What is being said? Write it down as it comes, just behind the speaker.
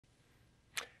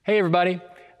Hey everybody,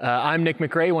 I'm Nick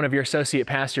McRae, one of your associate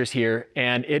pastors here,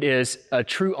 and it is a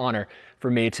true honor for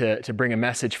me to bring a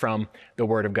message from the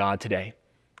Word of God today.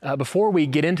 Before we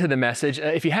get into the message,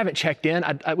 if you haven't checked in,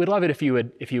 I would love it if you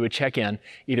would check in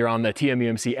either on the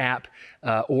TMUMC app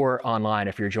or online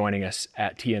if you're joining us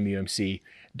at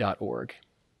tmumc.org.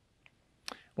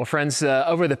 Well, friends,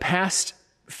 over the past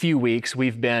few weeks,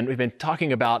 we've been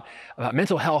talking about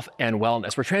mental health and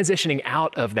wellness. We're transitioning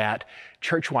out of that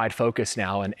church-wide focus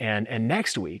now, and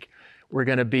next week we're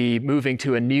going to be moving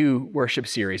to a new worship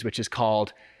series, which is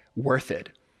called Worth It,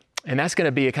 and that's going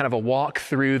to be a kind of a walk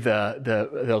through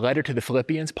the letter to the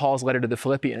Philippians, Paul's letter to the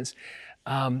Philippians,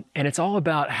 and it's all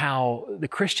about how the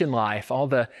Christian life,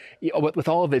 with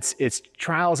all of its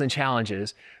trials and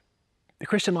challenges, the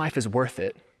Christian life is worth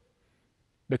it,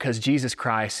 because Jesus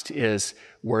Christ is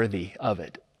worthy of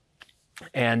it.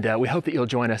 And we hope that you'll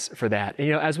join us for that.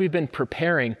 And, as we've been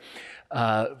preparing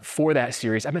for that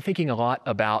series, I've been thinking a lot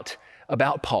about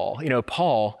Paul.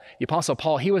 Paul, the Apostle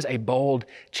Paul, he was a bold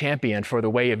champion for the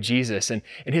way of Jesus. And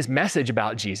his message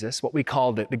about Jesus, what we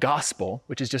call the gospel,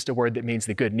 which is just a word that means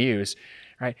the good news,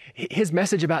 right? His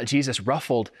message about Jesus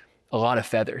ruffled a lot of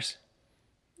feathers.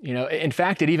 In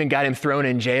fact, it even got him thrown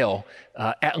in jail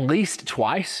at least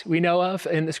twice, we know of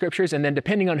in the scriptures. And then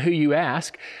depending on who you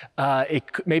ask, it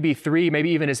may be 3,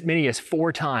 maybe even as many as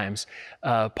 4 times,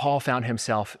 Paul found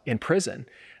himself in prison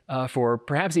for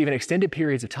perhaps even extended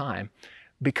periods of time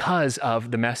because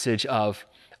of the message of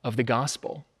the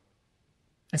gospel.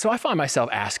 And so I find myself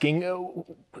asking,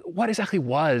 what exactly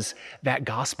was that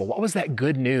gospel? What was that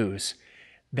good news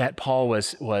that Paul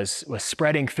was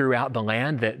spreading throughout the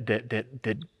land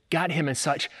that got him in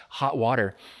such hot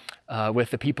water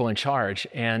with the people in charge?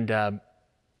 And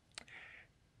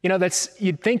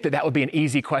you'd think that would be an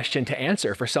easy question to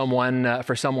answer for someone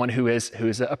who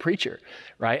is a preacher,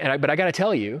 right? But I got to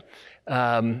tell you.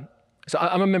 So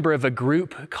I'm a member of a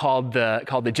group called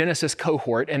the Genesis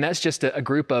Cohort, and that's just a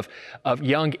group of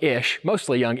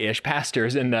mostly young-ish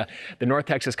pastors in the North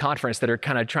Texas Conference that are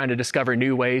kind of trying to discover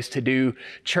new ways to do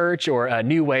church or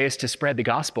new ways to spread the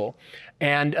gospel.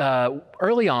 And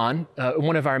early on,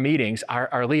 one of our meetings,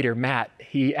 our leader, Matt,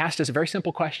 he asked us a very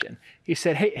simple question. He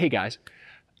said, hey guys,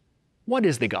 what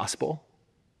is the gospel?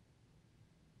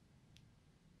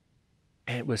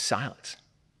 And it was silence.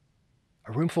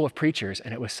 A room full of preachers,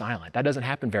 and it was silent. That doesn't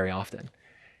happen very often,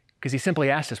 because he simply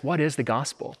asked us, what is the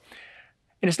gospel?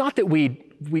 And it's not that we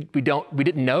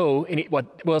didn't know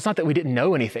it's not that we didn't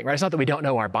know anything, right? It's not that we don't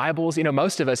know our Bibles.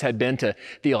 Most of us had been to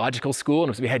theological school,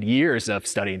 and we had years of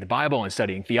studying the Bible and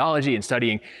studying theology and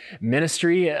studying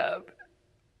ministry.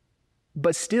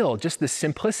 But still, just the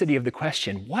simplicity of the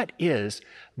question, what is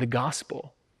the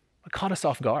gospel? It caught us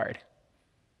off guard.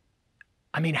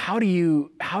 I mean, how do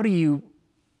you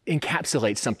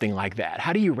encapsulate something like that?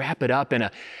 How do you wrap it up in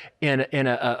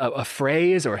a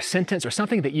phrase or a sentence or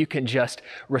something that you can just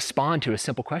respond to a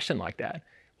simple question like that?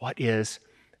 What is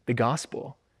the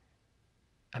gospel?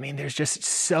 I mean, there's just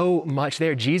so much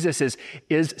there. Jesus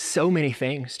is so many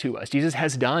things to us. Jesus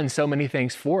has done so many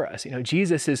things for us.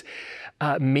 Jesus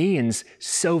means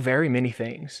so very many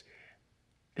things.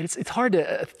 It's hard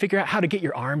to figure out how to get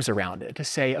your arms around it, to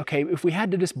say, okay, if we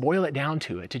had to just boil it down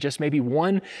to it, to just maybe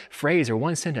one phrase or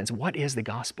one sentence, what is the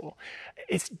gospel?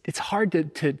 It's hard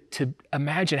to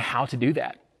imagine how to do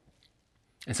that.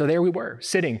 And so there we were,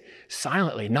 sitting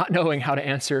silently, not knowing how to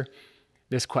answer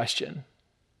this question.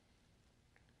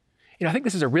 I think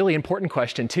this is a really important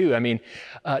question too. I mean,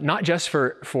 not just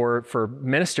for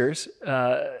ministers,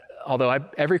 although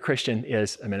every Christian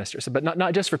is a minister, but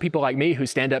not just for people like me who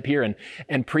stand up here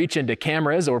and preach into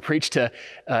cameras or preach to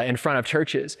in front of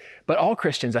churches, but all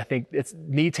Christians, I think,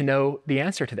 need to know the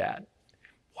answer to that.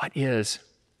 What is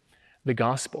the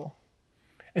gospel?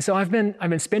 And so I've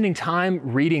been spending time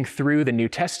reading through the New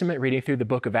Testament, reading through the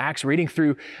book of Acts, reading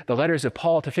through the letters of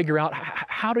Paul to figure out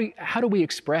how do we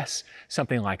express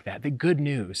something like that, the good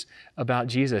news about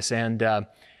Jesus. And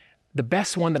the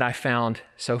best one that I found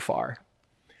so far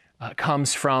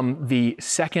comes from the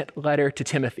second letter to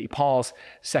Timothy, Paul's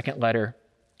second letter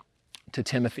to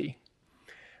Timothy.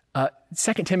 2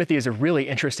 Timothy is a really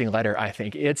interesting letter, I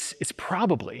think. It's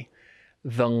probably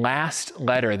the last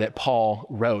letter that Paul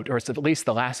wrote, or it's at least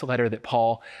the last letter that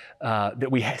Paul,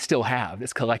 that we still have,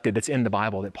 that's collected, that's in the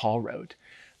Bible that Paul wrote.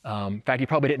 In fact, he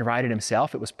probably didn't write it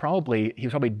himself. He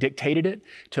probably dictated it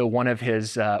to one of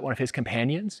his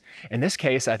companions. In this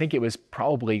case, I think it was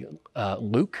probably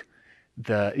Luke,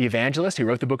 the evangelist, who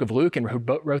wrote the book of Luke and who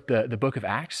wrote the book of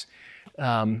Acts.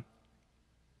 But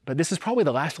this is probably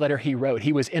the last letter he wrote.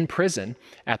 He was in prison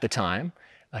at the time.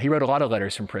 He wrote a lot of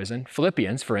letters from prison.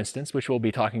 Philippians, for instance, which we'll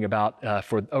be talking about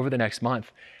for over the next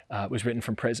month, was written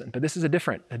from prison. But this is a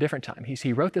different time.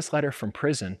 He wrote this letter from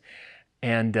prison,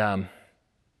 and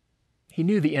he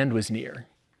knew the end was near.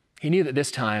 He knew that this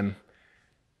time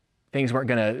things weren't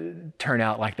going to turn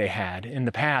out like they had. In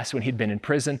the past, when he'd been in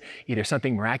prison, either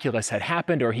something miraculous had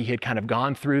happened or he had kind of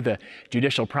gone through the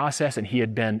judicial process and he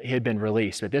had been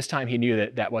released. But this time he knew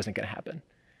that that wasn't going to happen.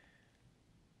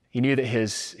 He knew that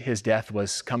his death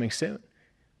was coming soon.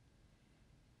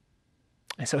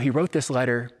 And so he wrote this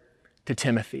letter to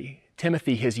Timothy,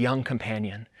 his young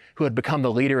companion, who had become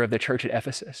the leader of the church at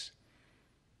Ephesus.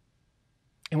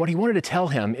 And what he wanted to tell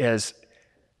him is,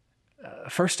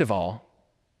 first of all,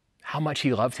 how much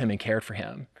he loved him and cared for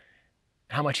him,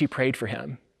 how much he prayed for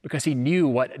him, because he knew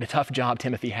what a tough job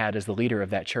Timothy had as the leader of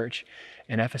that church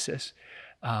in Ephesus.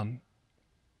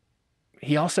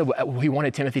 He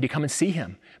wanted Timothy to come and see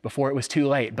him before it was too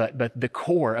late. But the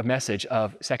core message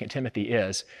of 2 Timothy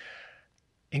is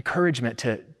encouragement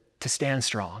to stand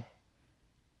strong.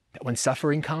 That when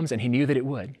suffering comes, and he knew that it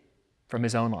would from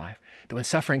his own life, that when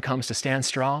suffering comes, to stand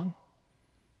strong,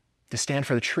 to stand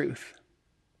for the truth.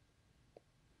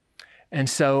 And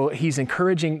so he's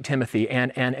encouraging Timothy,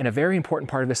 and in a very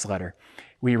important part of this letter,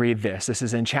 we read this. This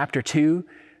is in chapter 2,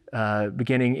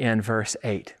 beginning in verse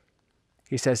 8.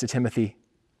 He says to Timothy,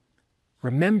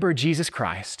 "Remember Jesus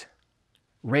Christ,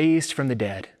 raised from the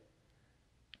dead,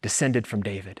 descended from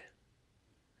David.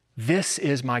 This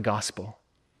is my gospel,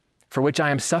 for which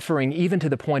I am suffering even to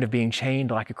the point of being chained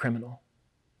like a criminal."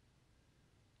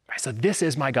 Right, so this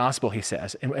is my gospel, he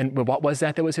says. And what was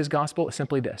that was his gospel? It's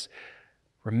simply this.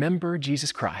 Remember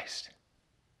Jesus Christ,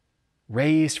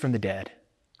 raised from the dead,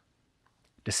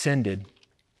 descended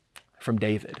from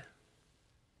David.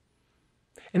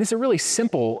 And it's a really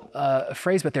simple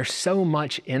phrase, but there's so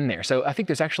much in there. So I think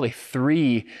there's actually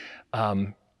three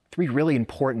really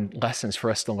important lessons for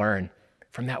us to learn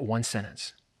from that one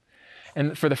sentence.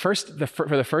 And for the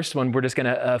first one, we're just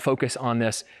going to focus on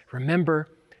this. Remember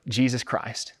Jesus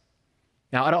Christ.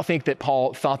 Now, I don't think that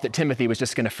Paul thought that Timothy was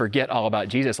just going to forget all about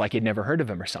Jesus like he'd never heard of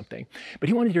him or something. But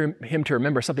he wanted him to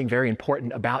remember something very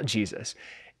important about Jesus,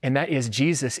 and that is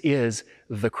Jesus is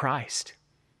the Christ.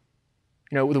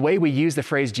 You know, the way we use the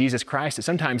phrase Jesus Christ, it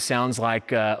sometimes sounds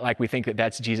like we think that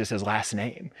that's Jesus' last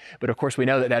name. But of course, we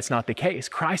know that that's not the case.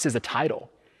 Christ is a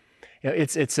title. You know,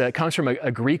 it comes from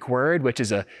a Greek word, which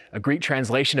is a Greek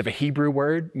translation of a Hebrew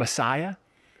word, Messiah,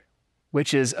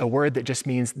 which is a word that just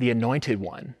means the anointed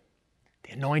one.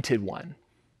 The anointed one.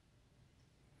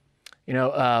 You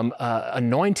know,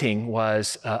 anointing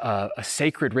was a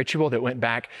sacred ritual that went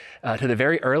back to the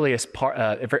very earliest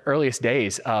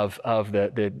days of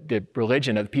the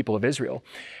religion of the people of Israel,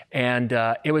 and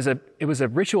it was a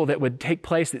ritual that would take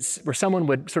place where someone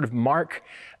would sort of mark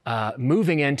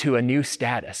moving into a new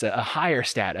status, a higher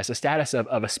status, a status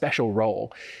of a special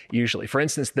role. Usually, for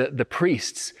instance, the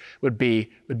priests would be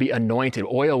anointed.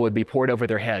 Oil would be poured over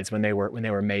their heads when they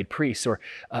were made priests. Or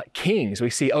kings,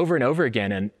 we see over and over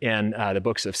again in the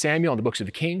books of Samuel and the books of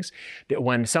the Kings, that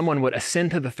when someone would ascend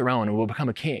to the throne and will become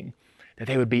a king, that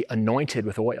they would be anointed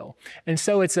with oil. And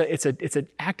so it's an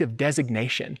act of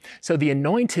designation. So the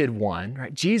anointed one,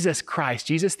 right, Jesus Christ,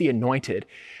 Jesus the anointed,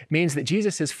 means that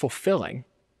Jesus is fulfilling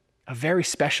a very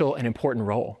special and important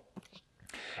role.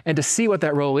 And to see what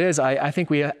that role is, I think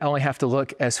we only have to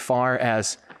look as far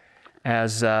as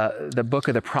the book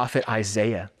of the prophet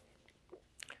Isaiah.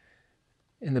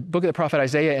 In the book of the prophet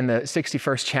Isaiah, in the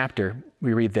 61st chapter,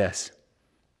 we read this.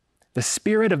 "The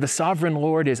Spirit of the sovereign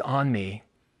Lord is on me,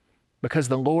 because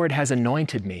the Lord has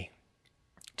anointed me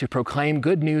to proclaim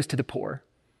good news to the poor.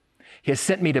 He has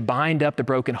sent me to bind up the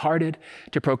brokenhearted,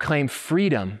 to proclaim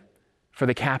freedom for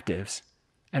the captives,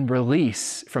 and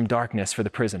release from darkness for the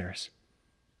prisoners,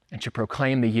 and to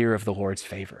proclaim the year of the Lord's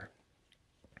favor."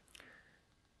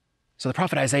 So the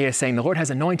prophet Isaiah is saying, the Lord has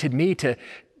anointed me to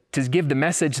give the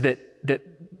message that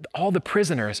all the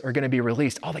prisoners are going to be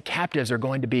released, all the captives are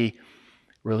going to be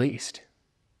released.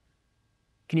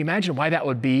 Can you imagine why that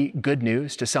would be good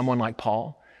news to someone like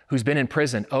Paul, who's been in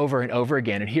prison over and over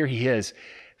again, and here he is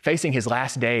facing his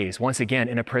last days once again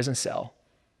in a prison cell?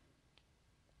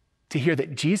 To hear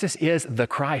that Jesus is the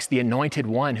Christ, the anointed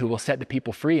one who will set the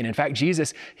people free. And in fact,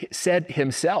 Jesus said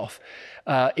himself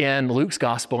in Luke's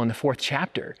gospel in the 4th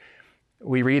chapter,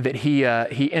 we read that he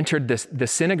entered the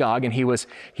synagogue and he was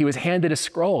handed a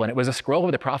scroll, and it was a scroll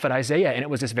of the prophet Isaiah, and it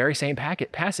was this very same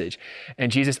passage. And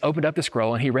Jesus opened up the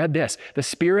scroll and he read this: "The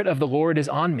Spirit of the Lord is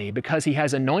on me, because he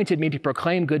has anointed me to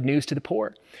proclaim good news to the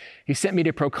poor. He sent me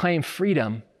to proclaim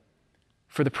freedom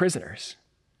for the prisoners."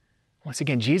 Once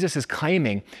again, Jesus is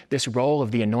claiming this role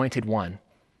of the anointed one.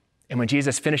 And when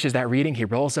Jesus finishes that reading, he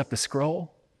rolls up the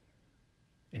scroll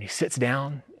and he sits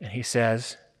down and he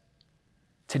says,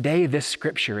 "Today this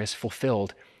scripture is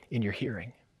fulfilled in your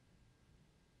hearing."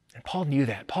 And Paul knew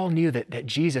that. Paul knew that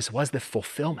Jesus was the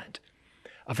fulfillment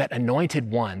of that anointed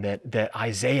one that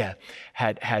Isaiah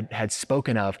had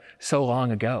spoken of so long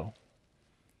ago.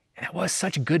 And that was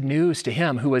such good news to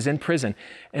him who was in prison.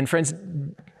 And friends,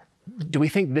 do we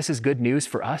think this is good news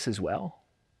for us as well?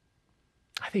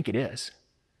 I think it is.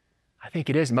 I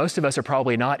think it is. Most of us are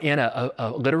probably not in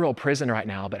a literal prison right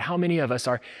now, but how many of us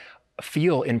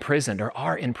feel imprisoned or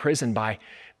are imprisoned by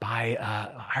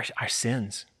our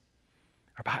sins,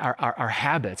 or by our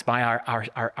habits, by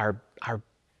our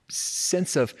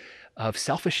sense of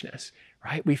selfishness,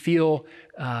 right? We feel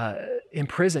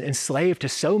imprisoned, enslaved to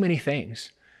so many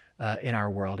things in our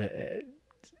world,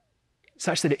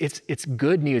 such that it's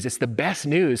good news. It's the best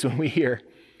news when we hear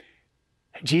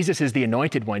Jesus is the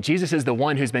anointed one. Jesus is the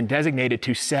one who's been designated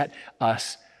to set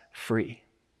us free.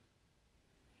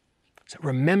 So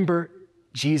remember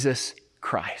Jesus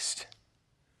Christ.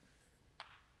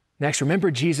 Next,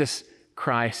 remember Jesus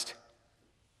Christ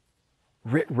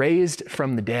raised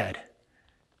from the dead.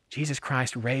 Jesus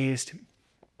Christ raised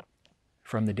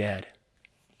from the dead.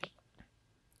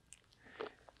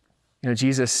 You know,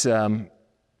 Jesus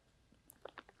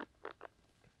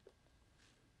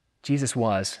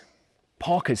was,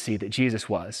 Paul could see that Jesus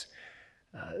was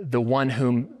the one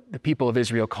whom the people of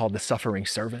Israel called the suffering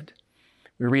servant.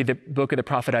 We read the book of the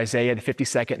prophet Isaiah, the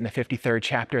 52nd and the 53rd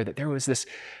chapter, that there was this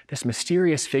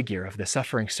mysterious figure of the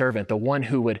suffering servant, the one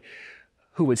who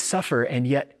would suffer, and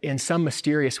yet in some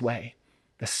mysterious way,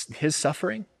 his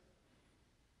suffering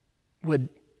would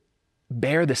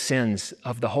bear the sins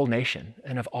of the whole nation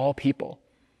and of all people.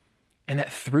 And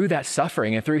that through that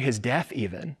suffering and through his death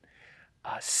even,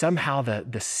 somehow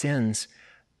the sins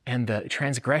and the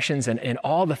transgressions and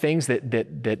all the things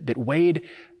that weighed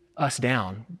us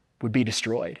down would be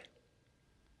destroyed.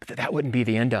 But that wouldn't be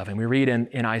the end of it. And we read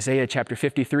in Isaiah chapter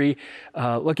 53,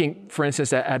 looking, for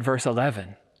instance, at verse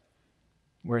 11,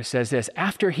 where it says this: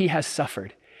 "After he has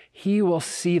suffered, he will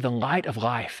see the light of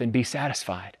life and be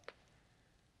satisfied.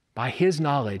 By his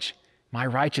knowledge, my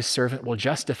righteous servant will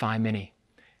justify many,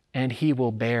 and he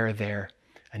will bear their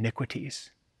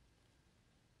iniquities."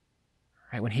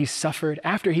 Right? When he's suffered,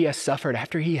 after he has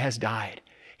died,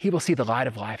 he will see the light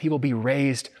of life. He will be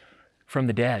raised from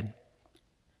the dead.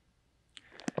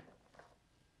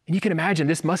 And you can imagine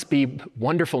this must be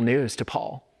wonderful news to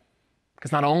Paul,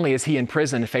 because not only is he in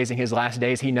prison facing his last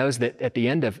days, he knows that at the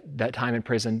end of that time in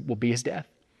prison will be his death.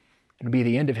 It'll be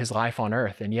the end of his life on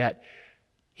earth. And yet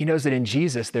he knows that in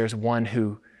Jesus there's one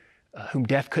whom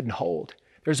death couldn't hold.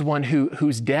 There's one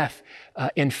whose death,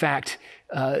 in fact,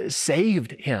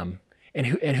 saved him, and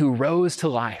who rose to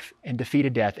life and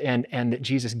defeated death, and that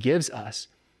Jesus gives us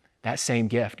that same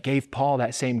gift, gave Paul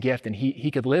that same gift, and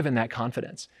he could live in that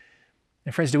confidence.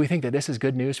 And friends, do we think that this is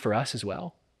good news for us as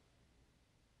well?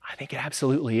 I think it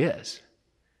absolutely is.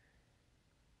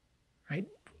 Right?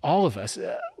 All of us,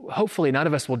 hopefully none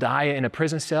of us will die in a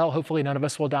prison cell. Hopefully none of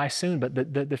us will die soon. But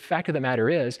the fact of the matter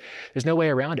is, there's no way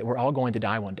around it. We're all going to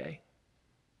die one day.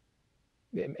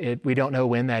 We don't know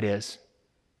when that is.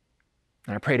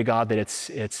 And I pray to God that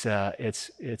it's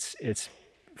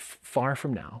far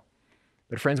from now.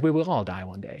 But friends, we will all die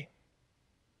one day.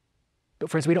 But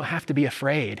friends, we don't have to be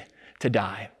afraid to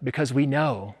die, because we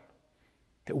know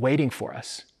that waiting for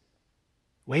us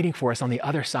on the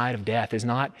other side of death is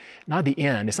not the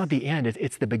end. It's not the end.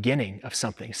 It's the beginning of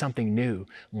something new.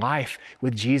 Life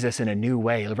with Jesus in a new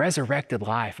way, resurrected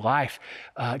life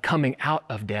coming out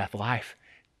of death, life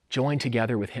joined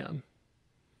together with him.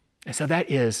 And so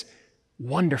that is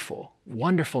wonderful,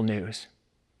 wonderful news.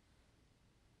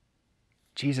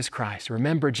 Jesus Christ.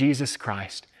 Remember Jesus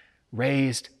Christ,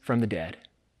 raised from the dead.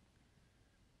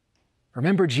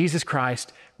 Remember Jesus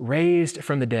Christ, raised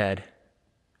from the dead,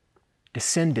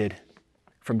 descended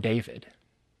from David.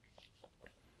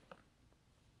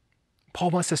 Paul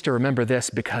wants us to remember this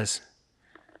because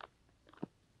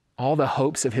all the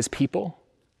hopes of his people,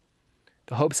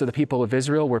 the hopes of the people of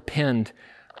Israel, were pinned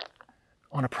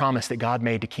on a promise that God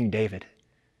made to King David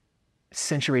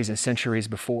centuries and centuries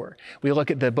before. We look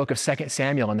at the book of 2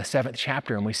 Samuel in the 7th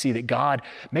chapter, and we see that God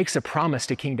makes a promise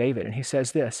to King David. And he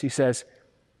says this, he says,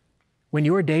 "When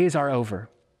your days are over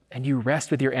and you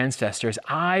rest with your ancestors,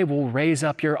 I will raise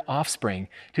up your offspring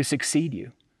to succeed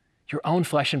you, your own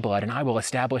flesh and blood, and I will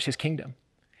establish his kingdom.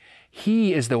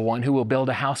 He is the one who will build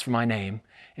a house for my name,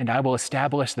 and I will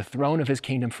establish the throne of his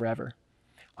kingdom forever.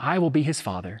 I will be his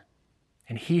father,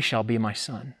 and he shall be my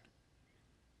son."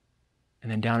 And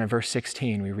then down in verse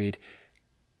 16, we read,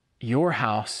 "Your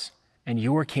house and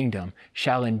your kingdom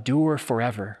shall endure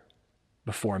forever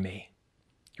before me.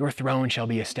 Your throne shall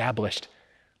be established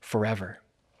forever.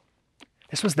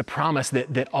 This was the promise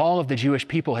that all of the Jewish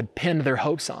people had pinned their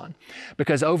hopes on,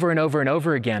 because over and over and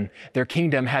over again, their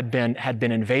kingdom had been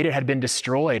invaded, had been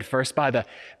destroyed, first by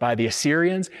the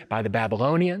Assyrians, by the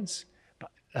Babylonians.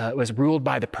 It was ruled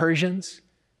by the Persians,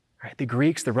 right? The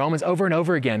Greeks, the Romans. Over and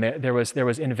over again, there was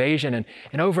invasion,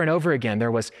 and over again,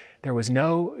 there was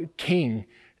no king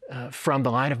from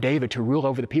the line of David to rule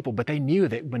over the people, but they knew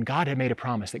that when God had made a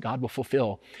promise, that God will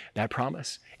fulfill that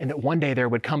promise, and that one day there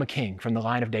would come a king from the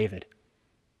line of David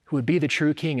who would be the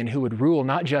true king and who would rule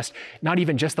not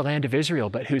even just the land of Israel,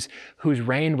 but whose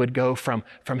reign would go from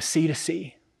sea to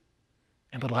sea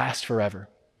and would last forever.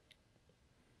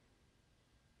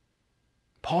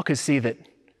 Paul could see that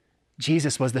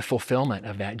Jesus was the fulfillment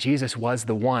of that. Jesus was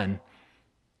the one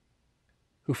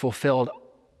who fulfilled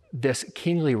this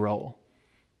kingly role.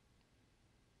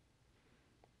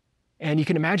 And you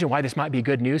can imagine why this might be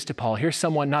good news to Paul. Here's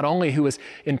someone not only who is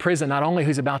in prison, not only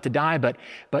who's about to die, but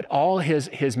all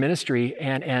his ministry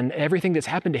and everything that's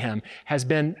happened to him has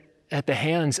been at the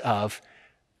hands of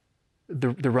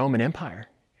the Roman Empire,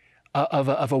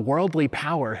 of a worldly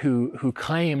power who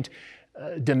claimed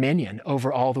dominion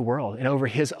over all the world and over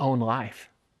his own life.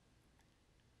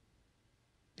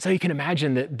 So you can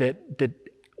imagine that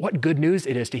what good news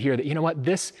it is to hear that, you know what,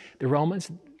 the Romans,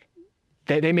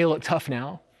 they may look tough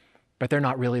now, but they're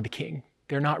not really the king.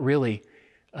 They're not really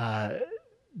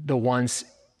the ones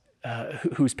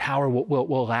whose power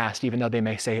will last, even though they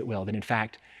may say it will. That in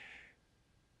fact,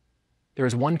 there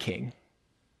is one king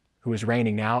who is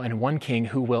reigning now, and one king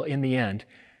who will, in the end,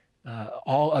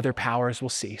 all other powers will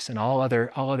cease, and all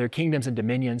other kingdoms and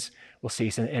dominions will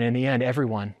cease. And in the end,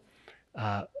 everyone,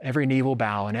 every knee will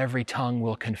bow, and every tongue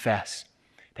will confess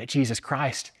that Jesus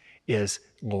Christ is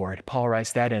Lord. Paul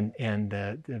writes that in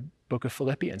the book of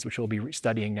Philippians, which we'll be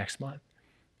studying next month,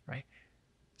 right?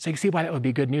 So you can see why that would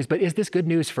be good news. But is this good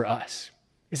news for us?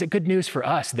 Is it good news for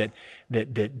us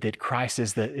that Christ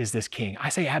is this king? I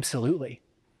say absolutely.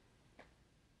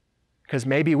 Because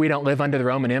maybe we don't live under the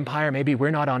Roman Empire, maybe we're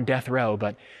not on death row,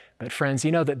 but friends,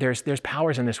 you know that there's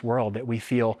powers in this world that we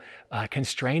feel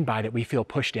constrained by, that we feel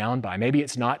pushed down by. Maybe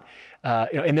it's not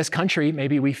in this country.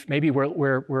 Maybe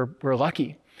we're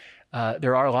lucky.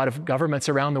 There are a lot of governments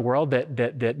around the world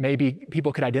that maybe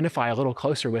people could identify a little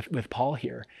closer with Paul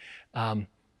here.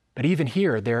 But even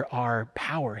here, there are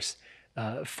powers,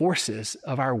 forces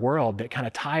of our world that kind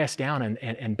of tie us down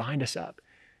and bind us up.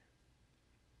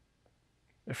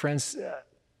 Friends,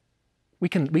 we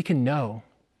can know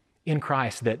in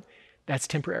Christ that that's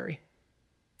temporary,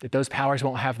 that those powers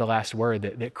won't have the last word,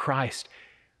 that Christ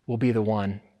will be the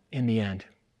one in the end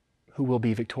who will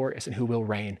be victorious and who will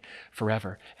reign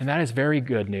forever. And that is very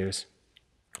good news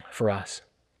for us.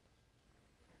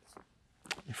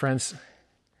 Friends,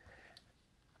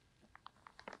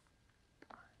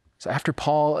 so after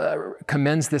Paul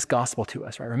commends this gospel to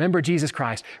us, right? Remember Jesus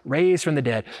Christ, raised from the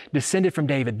dead, descended from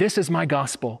David. This is my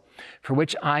gospel, for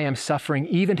which I am suffering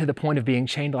even to the point of being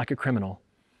chained like a criminal.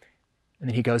 And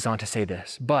then he goes on to say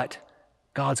this, but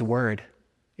God's word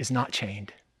is not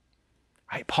chained.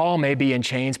 Right? Paul may be in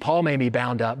chains, Paul may be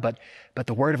bound up, but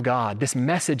the word of God, this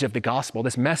message of the gospel,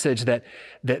 this message that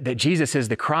Jesus is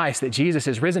the Christ, that Jesus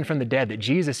is risen from the dead, that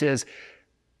Jesus is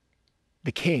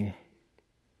the King,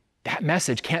 that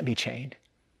message can't be chained.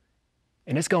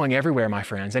 And it's going everywhere, my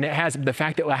friends. And it has the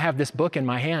fact that I have this book in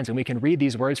my hands and we can read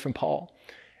these words from Paul,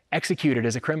 executed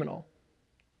as a criminal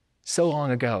so long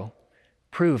ago,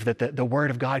 prove that the word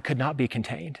of God could not be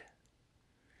contained.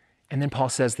 And then Paul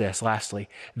says this, lastly,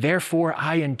 therefore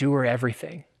I endure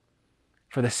everything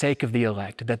for the sake of the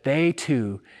elect, that they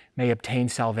too may obtain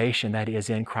salvation that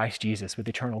is in Christ Jesus with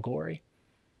eternal glory.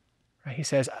 Right? He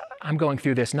says, I'm going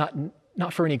through this not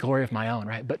for any glory of my own,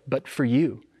 right? But for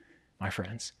you, my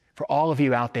friends, for all of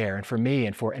you out there, and for me,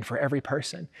 and for every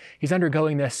person. He's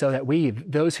undergoing this so that we,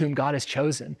 those whom God has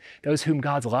chosen, those whom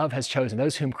God's love has chosen,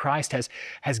 those whom Christ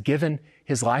has given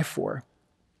his life for,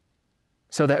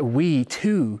 so that we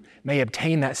too may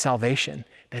obtain that salvation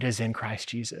that is in Christ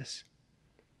Jesus.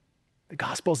 The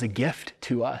gospel is a gift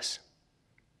to us.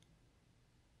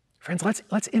 Friends,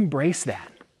 let's embrace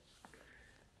that.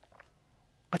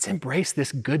 Let's embrace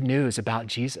this good news about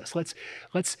Jesus. Let's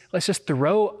just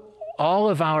throw all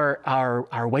of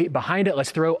our weight behind it.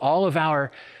 Let's throw all of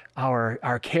our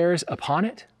cares upon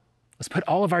it. Let's put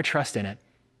all of our trust in it.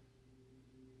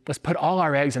 Let's put all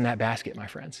our eggs in that basket, my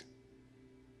friends.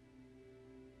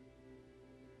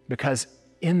 Because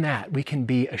in that we can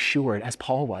be assured, as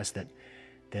Paul was, that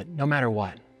no matter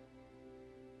what,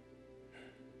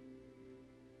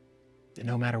 that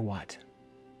no matter what,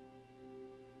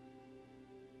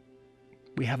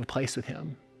 we have a place with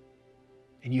him,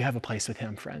 and you have a place with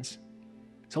him, friends.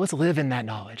 So let's live in that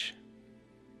knowledge,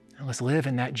 and let's live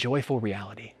in that joyful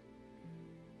reality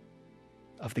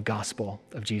of the gospel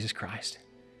of Jesus Christ.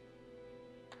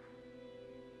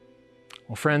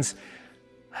 Well, friends,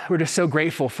 we're just so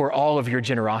grateful for all of your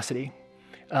generosity.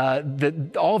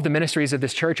 All of the ministries of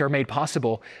this church are made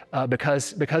possible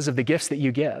because of the gifts that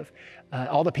you give.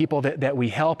 All the people that we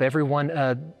help, everyone,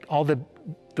 all the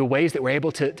ways that we're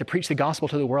able to preach the gospel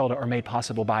to the world are made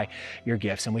possible by your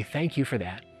gifts, and we thank you for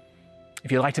that.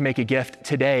 If you'd like to make a gift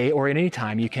today or at any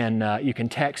time, you can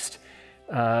text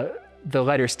the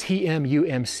letters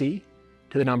TMUMC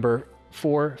to the number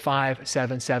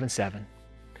 45777.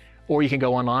 Or you can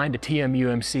go online to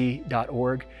tmumc.org/give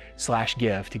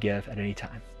to give at any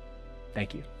time.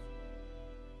 Thank you.